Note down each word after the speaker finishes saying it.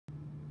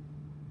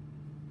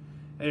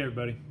Hey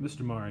everybody, Mr.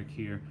 Marek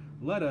here.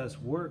 Let us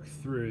work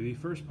through the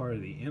first part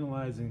of the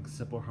Analyzing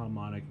Simple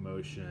Harmonic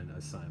Motion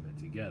assignment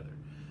together.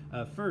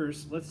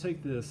 First, let's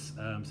take this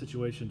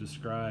situation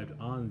described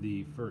on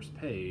the first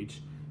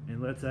page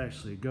and let's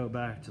actually go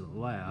back to the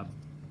lab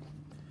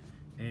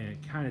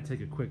and kind of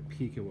take a quick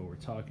peek at what we're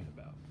talking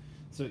about.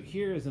 So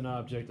here is an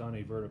object on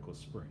a vertical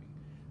spring.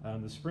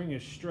 The spring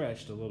is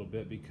stretched a little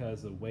bit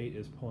because the weight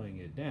is pulling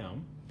it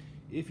down.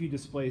 If you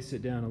displace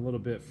it down a little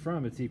bit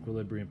from its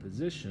equilibrium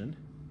position,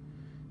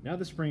 now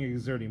the spring is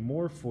exerting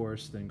more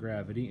force than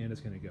gravity and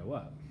it's going to go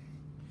up.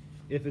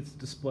 If it's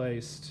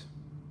displaced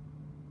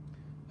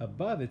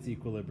above its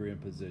equilibrium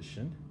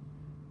position,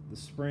 the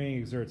spring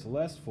exerts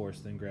less force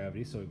than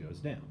gravity, so it goes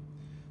down.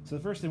 So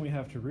the first thing we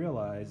have to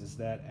realize is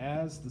that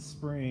as the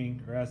spring,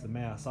 or as the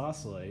mass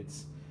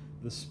oscillates,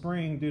 the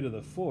spring due to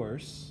the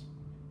force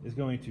is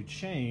going to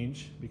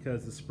change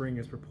because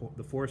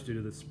the force due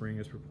to the spring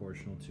is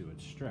proportional to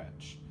its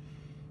stretch.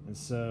 And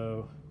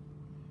so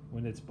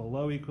when it's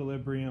below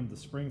equilibrium, the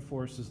spring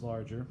force is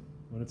larger.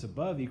 When it's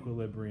above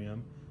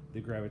equilibrium,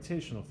 the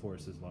gravitational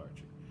force is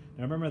larger.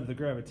 Now remember, the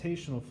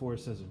gravitational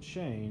force doesn't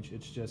change,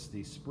 it's just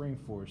the spring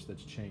force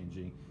that's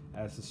changing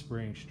as the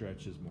spring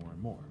stretches more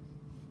and more.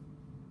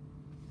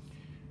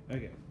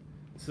 Okay,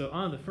 so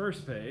on the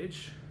first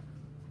page,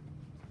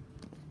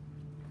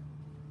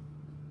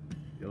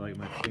 you like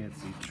my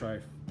fancy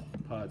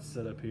tripod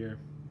setup here.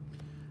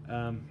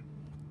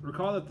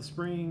 Recall that the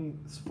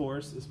spring's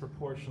force is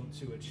proportional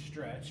to its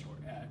stretch,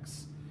 or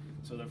x.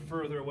 So the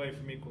further away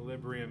from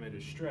equilibrium it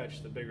is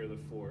stretched, the bigger the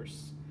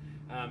force.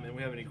 And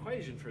we have an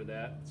equation for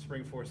that.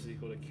 Spring force is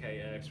equal to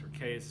kx, where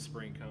k is the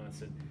spring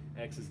constant,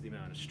 x is the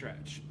amount of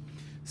stretch.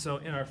 So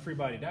in our free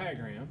body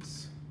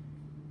diagrams,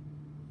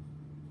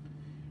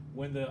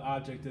 when the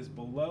object is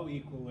below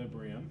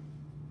equilibrium,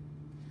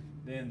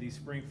 then the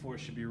spring force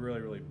should be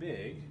really, really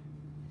big.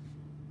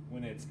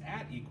 When it's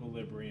at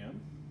equilibrium,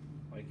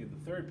 like in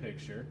the third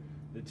picture,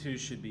 the two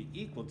should be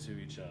equal to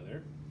each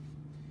other.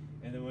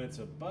 And then when it's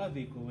above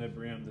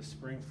equilibrium, the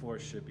spring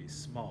force should be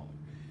smaller.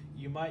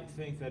 You might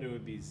think that it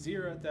would be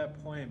 0 at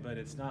that point, but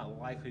it's not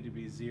likely to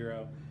be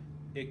 0.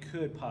 It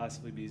could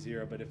possibly be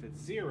 0, but if it's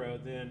 0,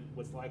 then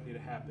what's likely to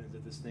happen is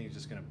that this thing is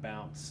just going to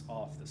bounce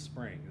off the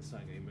spring. It's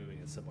not going to be moving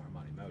in simple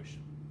harmonic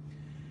motion.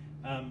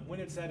 When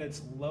it's at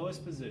its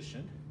lowest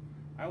position,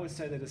 I would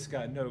say that it's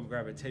got no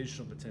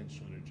gravitational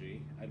potential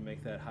energy. I'd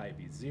make that height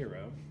be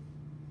 0.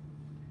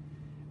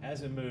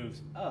 As it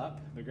moves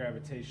up, the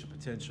gravitational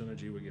potential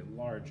energy would get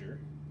larger,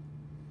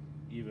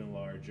 even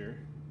larger,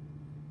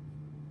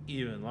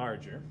 even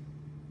larger.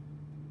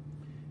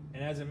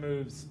 And as it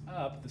moves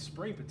up, the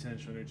spring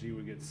potential energy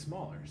would get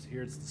smaller. So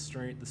here it's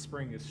the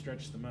spring is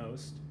stretched the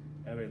most.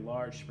 I have a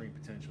large spring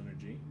potential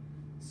energy,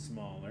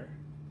 smaller,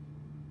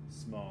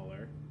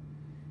 smaller,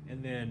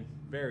 and then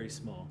very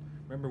small.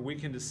 Remember, we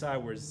can decide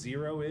where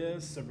 0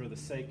 is, so for the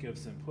sake of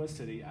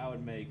simplicity, I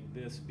would make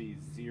this be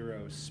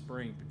 0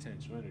 spring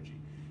potential energy.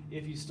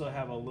 If you still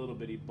have a little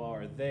bitty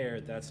bar there,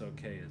 that's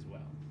okay as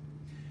well.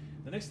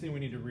 The next thing we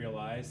need to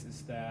realize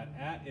is that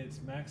at its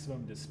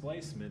maximum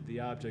displacement, the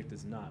object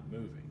is not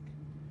moving.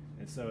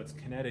 And so its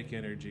kinetic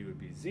energy would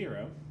be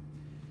 0.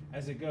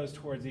 As it goes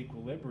towards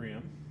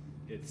equilibrium,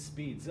 it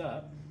speeds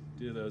up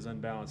due to those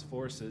unbalanced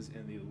forces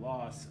and the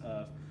loss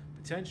of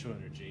potential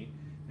energy.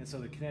 And so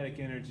the kinetic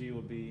energy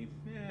will be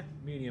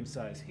medium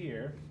size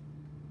here,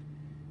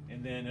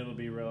 and then it'll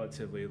be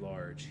relatively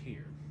large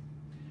here.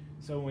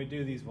 So when we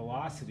do these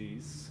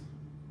velocities,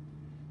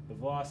 the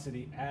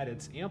velocity at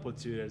its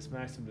amplitude, at its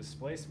maximum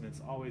displacement,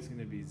 is always going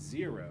to be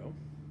 0.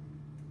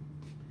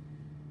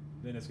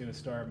 Then it's going to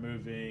start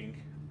moving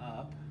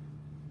up.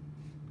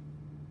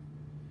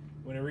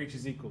 When it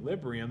reaches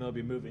equilibrium, they'll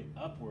be moving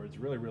upwards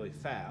really, really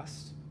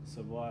fast.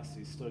 So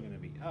velocity is still going to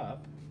be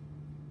up.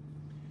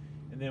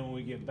 And then when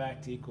we get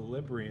back to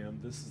equilibrium,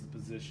 this is the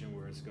position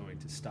where it's going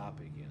to stop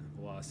again.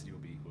 Velocity will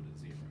be equal to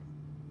 0.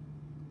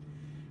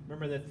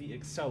 Remember that the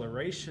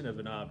acceleration of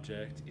an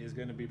object is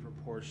going to be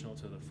proportional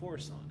to the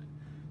force on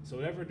it. So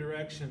whatever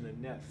direction the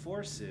net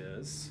force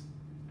is,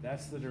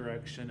 that's the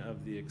direction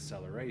of the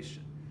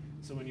acceleration.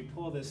 So when you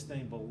pull this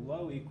thing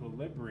below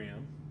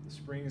equilibrium, the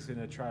spring is going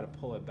to try to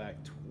pull it back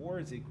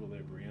towards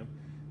equilibrium,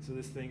 so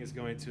this thing is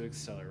going to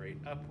accelerate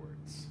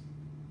upwards.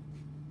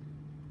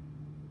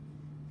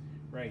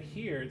 Right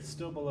here, it's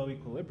still below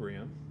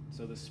equilibrium,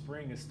 so the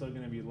spring is still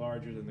going to be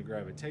larger than the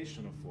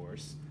gravitational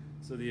force,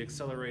 so the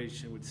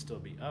acceleration would still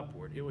be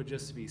upward. It would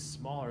just be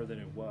smaller than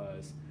it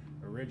was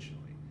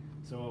originally.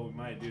 So what we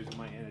might do is we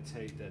might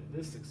annotate that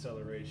this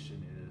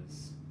acceleration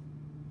is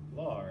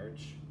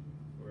large,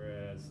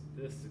 whereas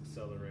this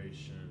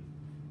acceleration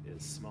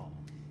is small.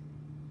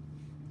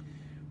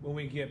 When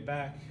we get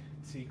back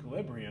to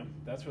equilibrium,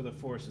 that's where the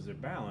forces are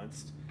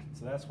balanced,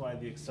 so that's why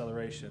the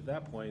acceleration at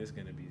that point is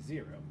going to be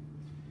 0.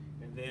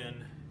 And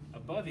then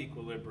above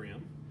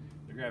equilibrium,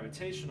 the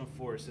gravitational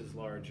force is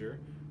larger,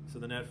 so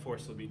the net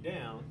force will be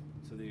down,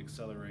 so the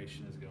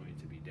acceleration is going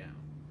to be down.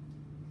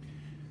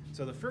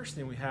 So the first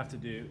thing we have to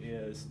do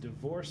is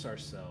divorce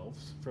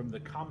ourselves from the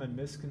common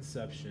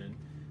misconception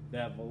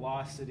that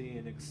velocity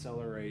and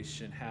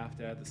acceleration have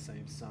to have the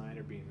same sign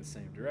or be in the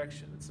same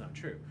direction. That's not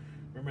true.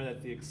 Remember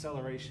that the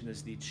acceleration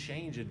is the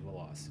change in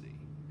velocity.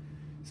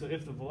 So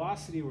if the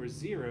velocity were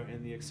 0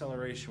 and the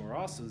acceleration were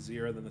also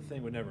 0, then the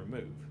thing would never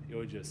move. It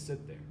would just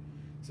sit there.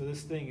 So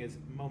this thing is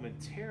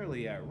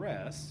momentarily at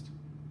rest,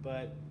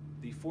 but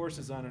the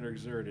forces on it are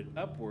exerted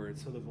upward,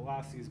 so the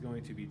velocity is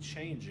going to be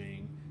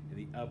changing in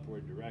the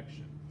upward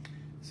direction.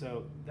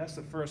 So that's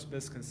the first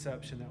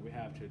misconception that we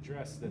have to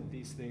address, that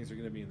these things are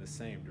going to be in the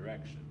same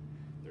direction.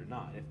 They're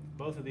not. If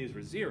both of these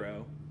were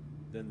 0,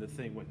 then the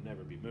thing would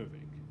never be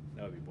moving.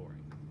 That would be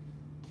boring.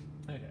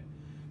 Okay,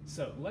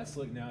 so let's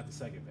look now at the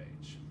second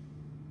page.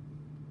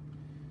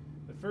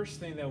 The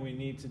first thing that we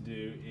need to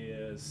do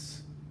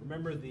is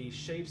remember the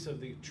shapes of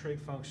the trig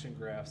function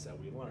graphs that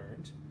we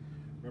learned.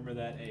 Remember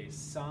that a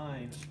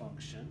sine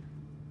function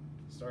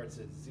starts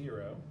at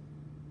 0.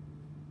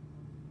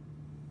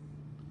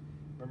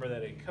 Remember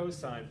that a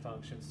cosine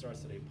function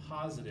starts at a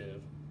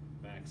positive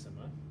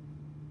maxima.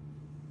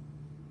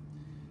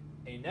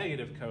 A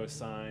negative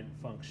cosine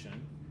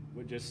function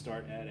would just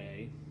start at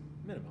a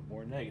minimum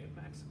or negative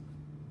maximum.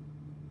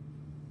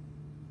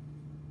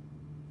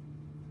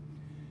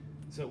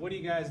 So what do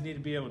you guys need to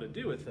be able to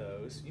do with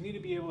those? You need to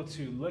be able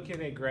to look at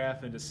a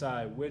graph and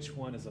decide which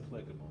one is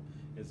applicable.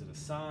 Is it a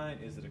sine,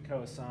 is it a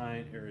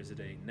cosine, or is it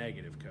a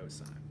negative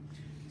cosine?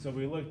 So if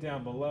we look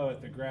down below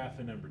at the graph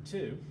in number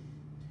 2,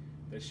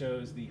 that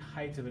shows the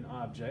height of an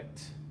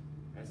object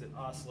as it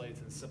oscillates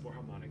in simple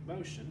harmonic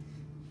motion,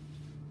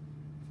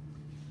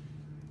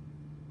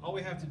 all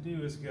we have to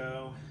do is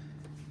go,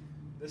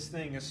 this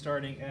thing is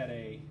starting at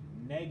a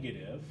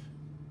negative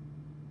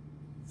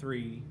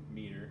 3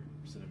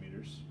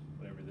 centimeters,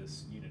 whatever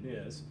this unit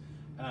is,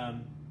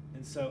 and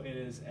so it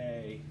is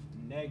a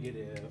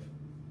negative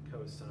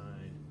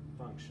cosine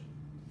function.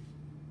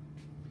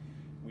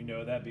 We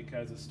know that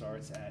because it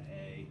starts at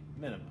a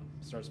minimum.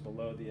 It starts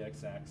below the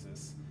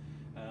x-axis.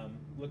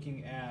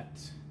 Looking at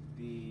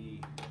the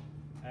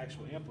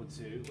actual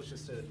amplitude, let's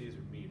just say that these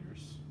are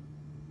meters.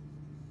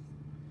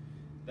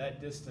 That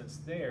distance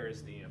there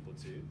is the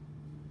amplitude.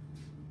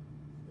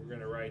 We're going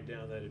to write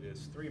down that it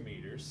is 3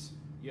 meters.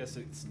 Yes,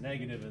 it's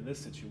negative in this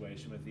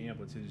situation, but the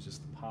amplitude is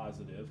just the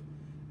positive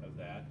of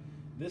that.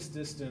 This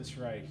distance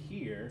right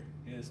here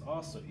is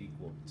also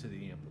equal to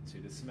the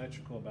amplitude. It's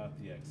symmetrical about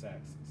the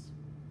x-axis.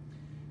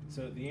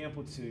 So the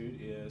amplitude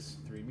is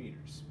 3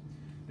 meters.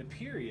 The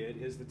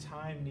period is the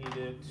time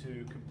needed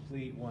to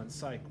complete one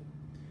cycle.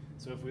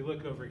 So if we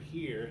look over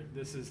here,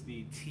 this is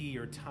the t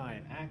or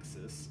time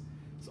axis.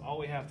 So all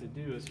we have to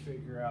do is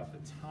figure out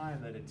the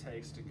time that it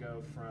takes to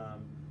go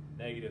from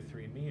negative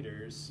 3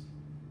 meters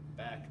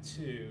back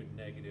to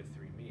negative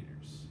 3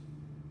 meters.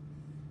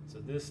 So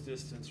this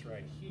distance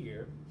right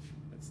here,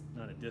 that's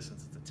not a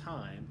distance, it's a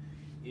time,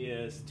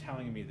 is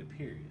telling me the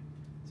period.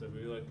 So if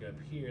we look up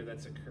here,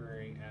 that's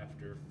occurring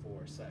after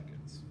 4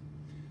 seconds.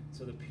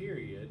 So the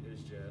period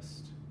is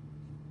just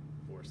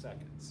 4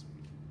 seconds.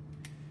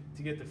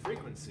 To get the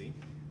frequency,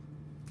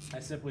 I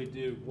simply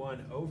do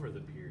 1 over the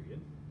period.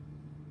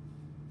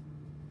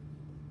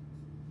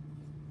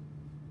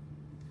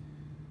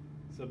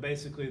 So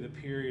basically the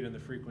period and the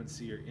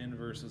frequency are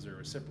inverses or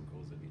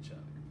reciprocals of each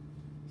other.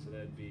 So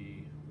that'd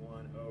be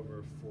 1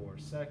 over 4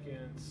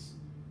 seconds.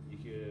 You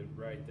could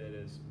write that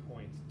as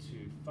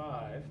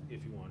 0.25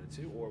 if you wanted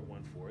to, or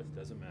 1/4,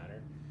 doesn't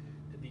matter.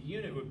 The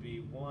unit would be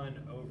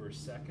 1 over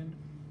second,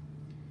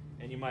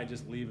 and you might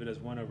just leave it as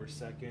 1 over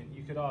second.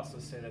 You could also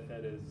say that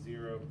that is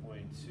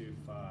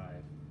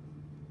 0.25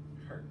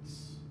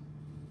 hertz.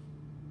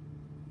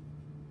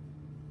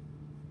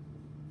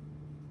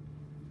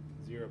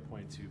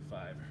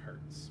 0.25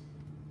 hertz.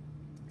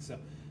 So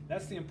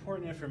that's the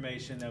important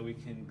information that we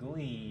can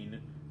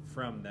glean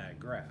from that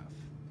graph.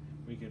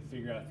 We can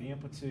figure out the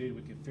amplitude,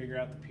 we can figure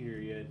out the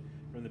period.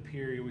 From the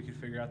period, we can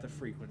figure out the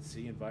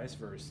frequency and vice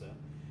versa.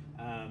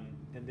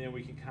 And then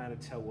we can kind of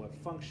tell what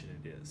function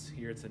it is.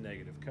 Here it's a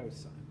negative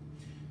cosine.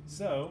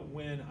 So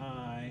when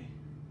I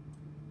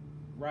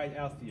write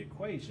out the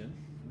equation,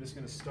 I'm just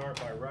going to start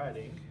by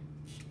writing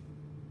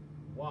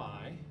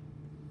y.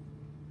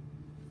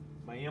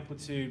 My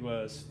amplitude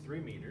was 3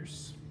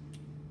 meters.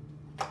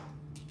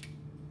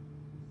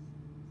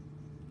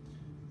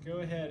 Go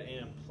ahead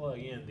and plug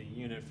in the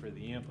unit for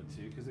the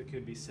amplitude, because it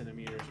could be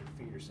centimeters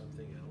or feet or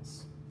something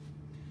else.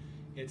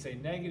 It's a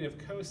negative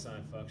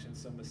cosine function,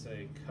 so I'm going to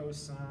say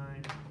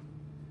cosine.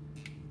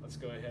 Let's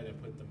go ahead and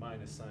put the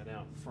minus sign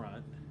out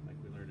front, like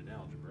we learned in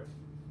algebra.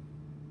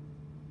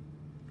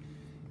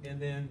 And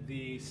then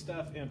the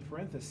stuff in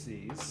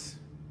parentheses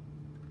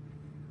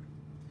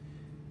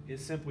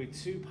is simply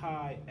 2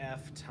 pi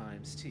f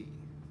times t.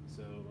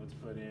 So let's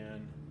put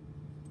in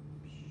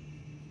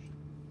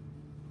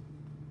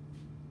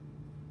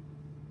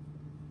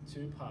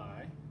 2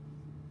 pi.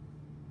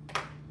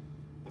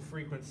 The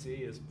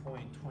frequency is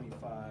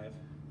 0.25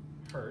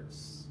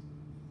 hertz.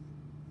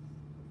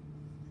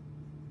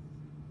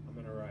 I'm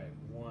going to write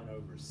 1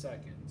 over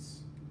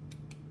seconds.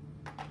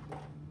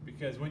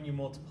 Because when you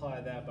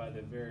multiply that by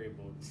the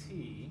variable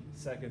t,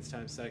 seconds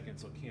times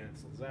seconds will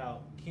cancels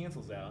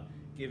out,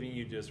 giving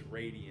you just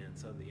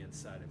radians on the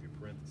inside of your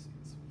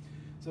parentheses.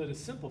 So to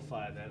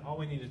simplify that, all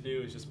we need to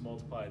do is just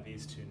multiply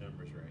these two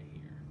numbers right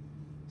here.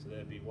 So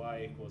that'd be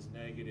y equals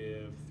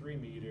negative 3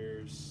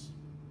 meters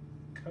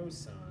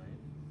cosine.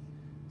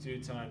 2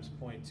 times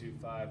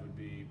 0.25 would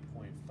be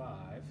 0.5.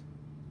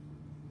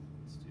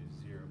 Let's do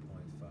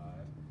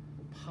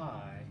 0.5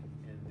 pi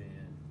and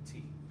then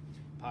t.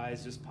 Pi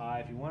is just pi.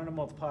 If you wanted to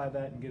multiply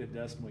that and get a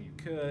decimal, you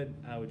could.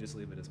 I would just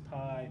leave it as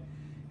pi.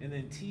 And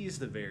then t is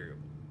the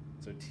variable.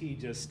 So t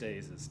just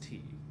stays as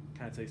t.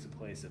 Kind of takes the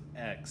place of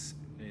x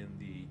in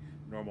the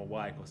normal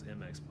y equals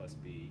mx plus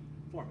b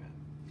format.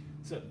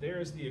 So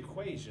there's the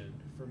equation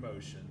for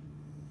motion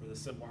for the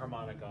simple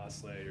harmonic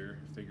oscillator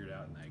figured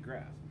out in that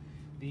graph.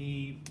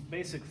 The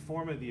basic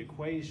form of the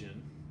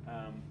equation,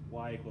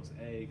 y equals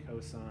a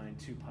cosine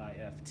 2 pi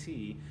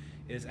ft,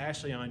 is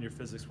actually on your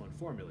Physics 1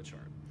 formula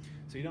chart.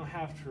 So you don't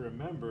have to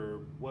remember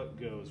what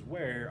goes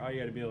where. All you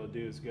got to be able to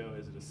do is go,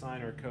 is it a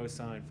sine or a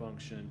cosine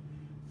function,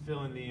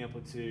 fill in the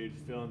amplitude,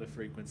 fill in the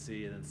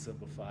frequency, and then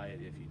simplify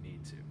it if you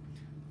need to.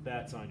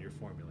 That's on your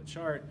formula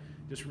chart.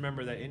 Just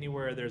remember that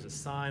anywhere there's a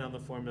sine on the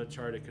formula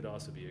chart, it could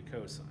also be a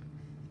cosine.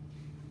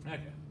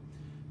 Okay,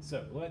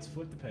 so let's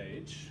flip the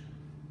page.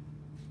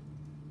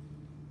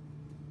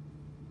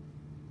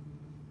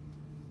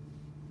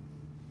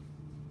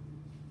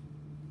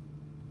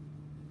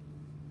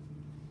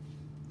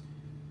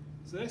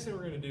 So the next thing we're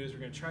going to do is we're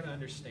going to try to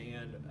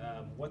understand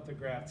what the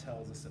graph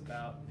tells us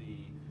about the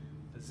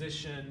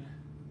position,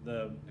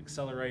 the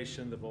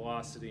acceleration, the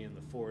velocity, and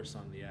the force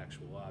on the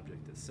actual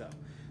object itself.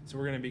 So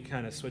we're going to be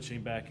kind of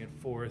switching back and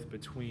forth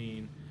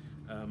between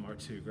our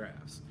two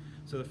graphs.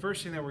 So the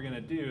first thing that we're going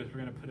to do is we're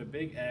going to put a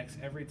big X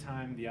every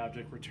time the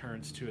object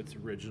returns to its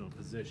original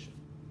position.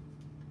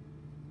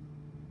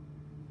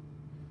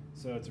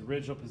 So its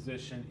original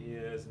position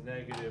is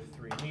negative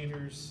 3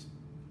 meters.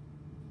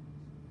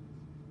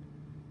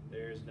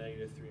 There's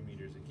negative 3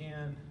 meters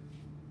again.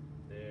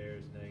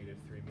 There's negative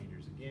 3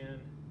 meters again.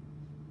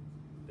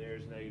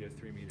 There's negative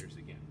 3 meters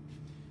again.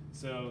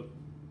 So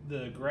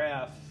the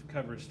graph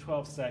covers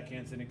 12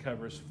 seconds and it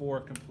covers 4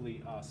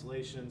 complete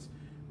oscillations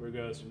where it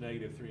goes from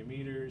negative 3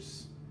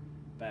 meters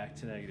back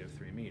to negative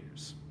 3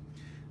 meters.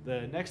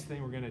 The next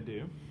thing we're going to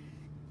do,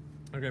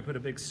 we're going to put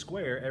a big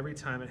square every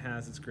time it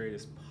has its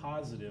greatest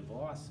positive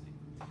velocity.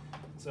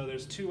 So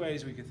there's two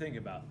ways we could think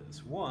about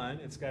this. One,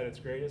 it's got its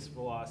greatest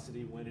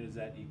velocity when it is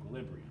at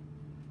equilibrium,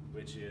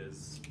 which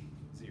is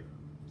 0.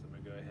 So I'm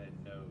going to go ahead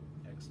and note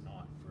x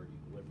naught for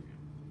equilibrium.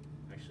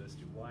 Actually, let's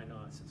do y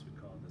naught since we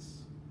call this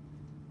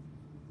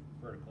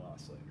vertical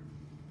oscillator.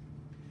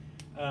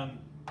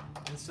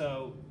 And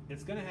so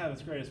it's going to have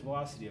its greatest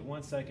velocity at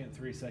 1 second,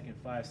 3 seconds,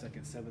 5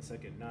 seconds, 7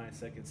 seconds, 9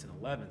 seconds, and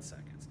 11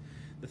 seconds.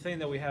 The thing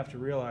that we have to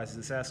realize is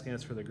it's asking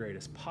us for the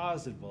greatest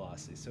positive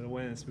velocity, so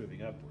when it's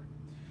moving upward.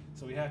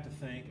 So we have to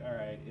think, all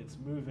right, it's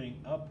moving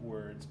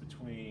upwards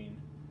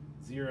between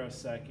 0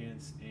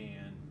 seconds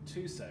and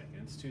 2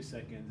 seconds. 2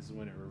 seconds is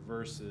when it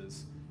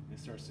reverses and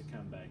starts to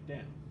come back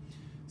down.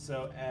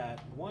 So at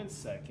 1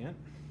 second,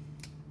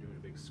 doing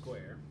a big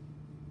square,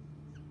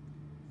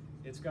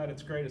 it's got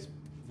its greatest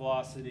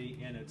velocity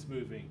and it's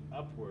moving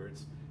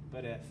upwards,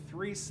 but at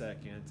 3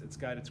 seconds, it's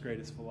got its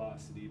greatest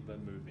velocity but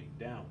moving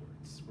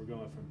downwards. We're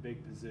going from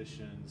big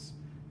positions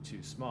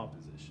to small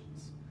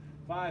positions.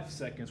 5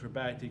 seconds, we're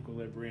back to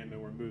equilibrium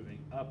and we're moving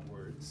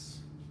upwards.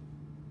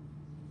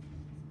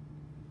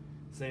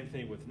 Same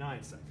thing with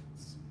 9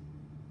 seconds.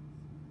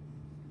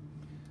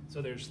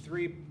 So there's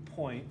 3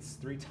 points,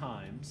 3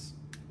 times,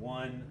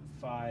 1,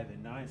 5,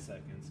 and 9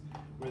 seconds,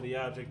 where the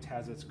object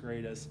has its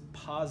greatest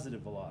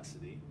positive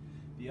velocity.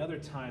 The other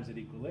times at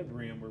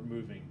equilibrium, we're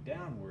moving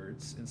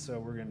downwards, and so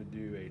we're going to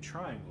do a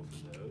triangle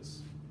for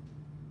those.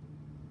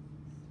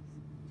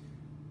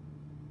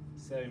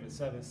 Same at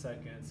 7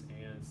 seconds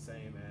and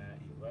same at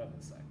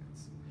 11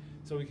 seconds.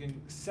 So we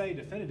can say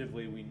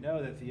definitively we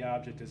know that the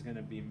object is going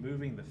to be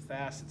moving the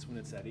fastest when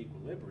it's at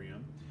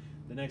equilibrium.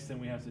 The next thing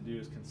we have to do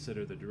is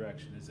consider the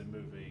direction. Is it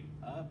moving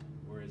up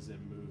or is it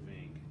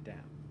moving down?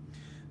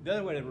 The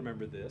other way to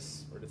remember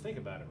this, or to think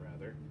about it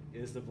rather,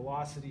 is the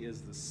velocity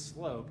is the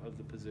slope of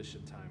the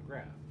position time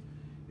graph.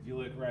 If you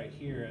look right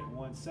here at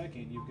 1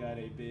 second, you've got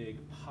a big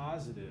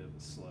positive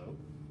slope,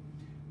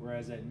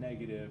 whereas at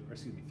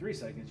 3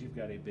 seconds, you've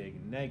got a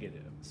big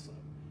negative slope.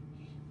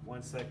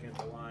 1 second,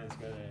 the line's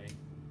got a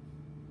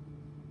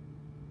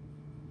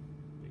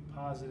big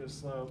positive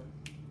slope,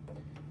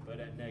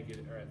 but at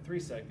 3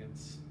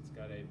 seconds, it's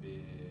got a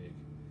big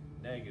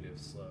negative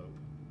slope,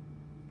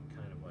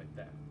 kind of like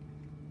that.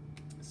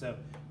 So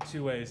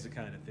 2 ways to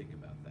kind of think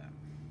about that.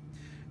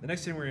 The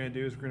next thing we're going to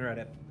do is we're going to write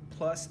at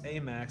plus a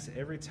max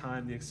every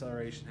time the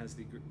acceleration has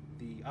the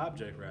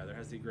object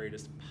has the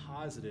greatest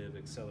positive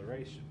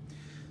acceleration.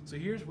 So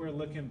here's where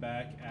looking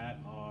back at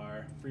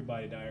our free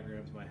body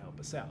diagrams might help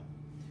us out.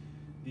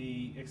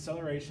 The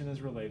acceleration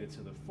is related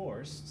to the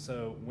force,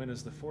 so when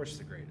is the force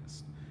the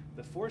greatest?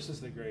 The force is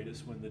the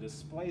greatest when the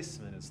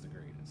displacement is the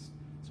greatest.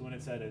 So So when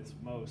it's at its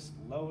most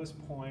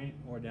lowest point,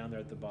 or down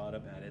there at the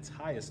bottom at its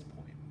highest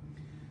point.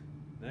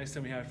 The next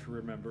thing we have to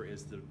remember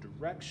is the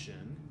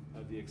direction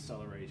of the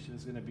acceleration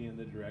is going to be in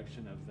the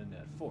direction of the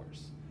net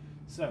force.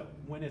 So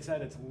when it's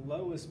at its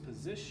lowest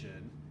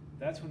position,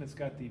 that's when it's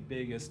got the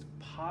biggest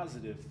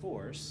positive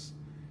force.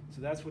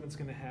 So that's when it's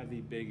going to have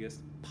the biggest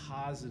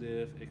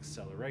positive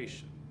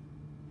acceleration.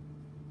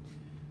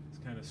 It's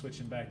kind of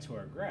switching back to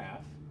our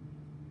graph.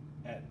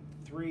 At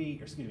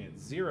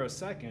 0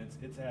 seconds,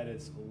 it's at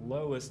its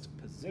lowest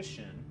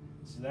position.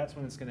 So that's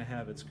when it's going to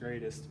have its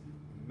greatest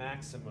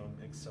maximum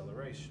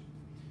acceleration.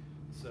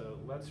 So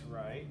let's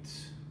write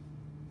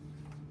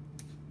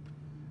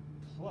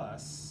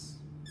plus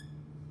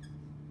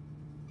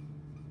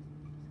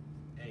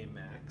a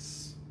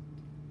max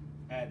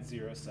at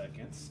 0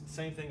 seconds.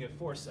 Same thing at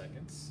 4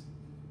 seconds.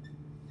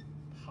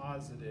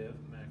 Positive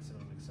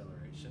maximum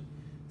acceleration.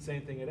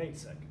 Same thing at 8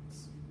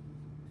 seconds.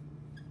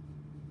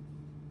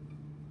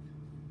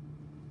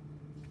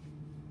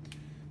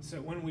 So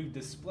when we've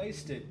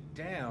displaced it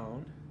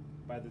down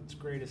by its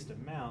greatest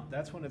amount,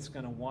 that's when it's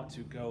going to want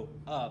to go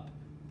up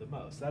the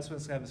most. That's when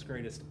it's going to have its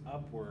greatest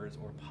upwards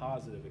or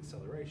positive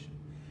acceleration.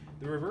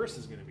 The reverse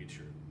is going to be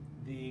true.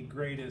 The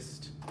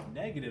greatest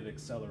negative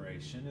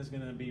acceleration is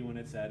going to be when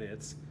it's at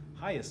its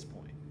highest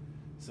point.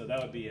 So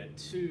that would be at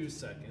 2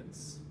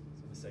 seconds. So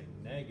I'm going to say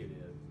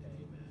negative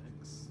A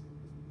max.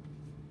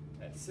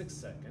 At 6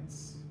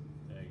 seconds,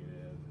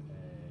 negative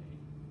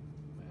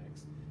A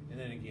max. And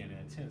then again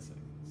at 10 seconds.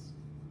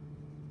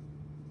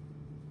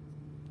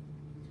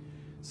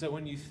 So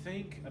when you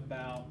think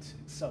about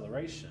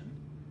acceleration,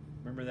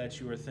 remember that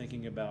you are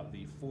thinking about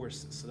the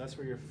forces. So that's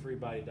where your free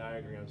body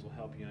diagrams will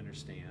help you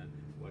understand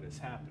what is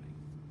happening.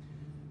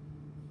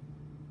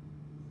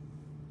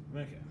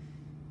 Okay.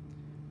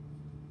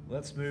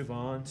 Let's move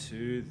on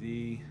to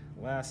the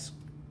last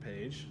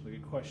page. Look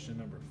at question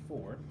number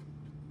 4.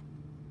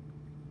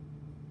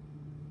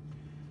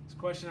 So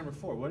question number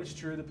 4, what is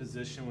true of the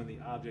position when the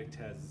object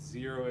has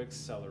 0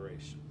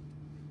 acceleration?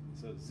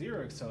 So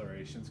 0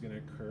 acceleration is going to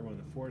occur when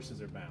the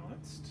forces are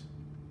balanced.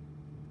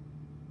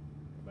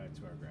 Go back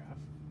to our graph.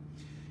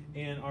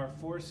 And our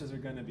forces are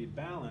going to be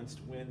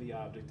balanced when the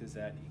object is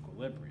at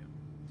equilibrium.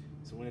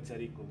 So when it's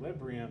at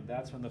equilibrium,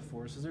 that's when the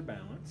forces are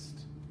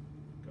balanced.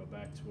 Go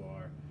back to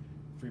our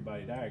free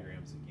body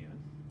diagrams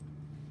again.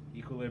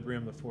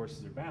 Equilibrium, the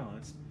forces are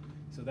balanced.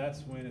 So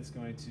that's when it's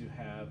going to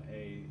have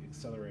an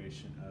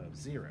acceleration of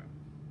 0.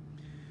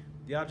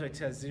 The object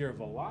has 0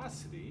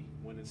 velocity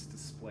when it's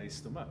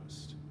displaced the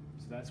most.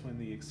 So that's when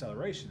the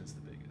acceleration is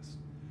the biggest.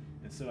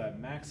 And so at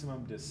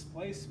maximum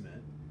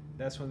displacement,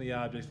 that's when the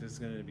object is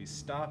going to be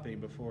stopping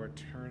before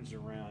it turns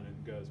around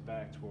and goes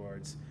back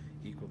towards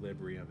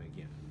equilibrium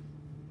again.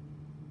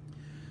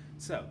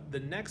 So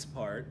the next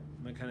part,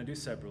 I'm going to kind of do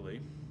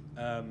separately,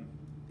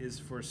 is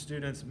for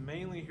students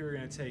mainly who are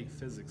going to take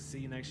Physics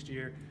C next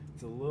year.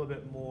 It's a little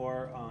bit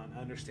more on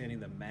understanding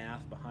the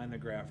math behind the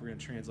graph. We're going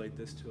to translate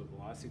this to a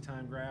velocity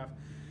time graph.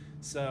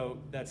 So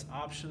that's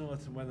optional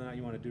as to whether or not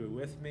you want to do it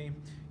with me.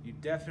 You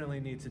definitely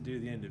need to do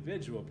the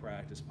individual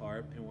practice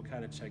part, and we'll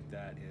kind of check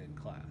that in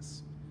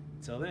class.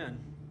 Till then,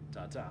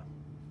 ta-ta.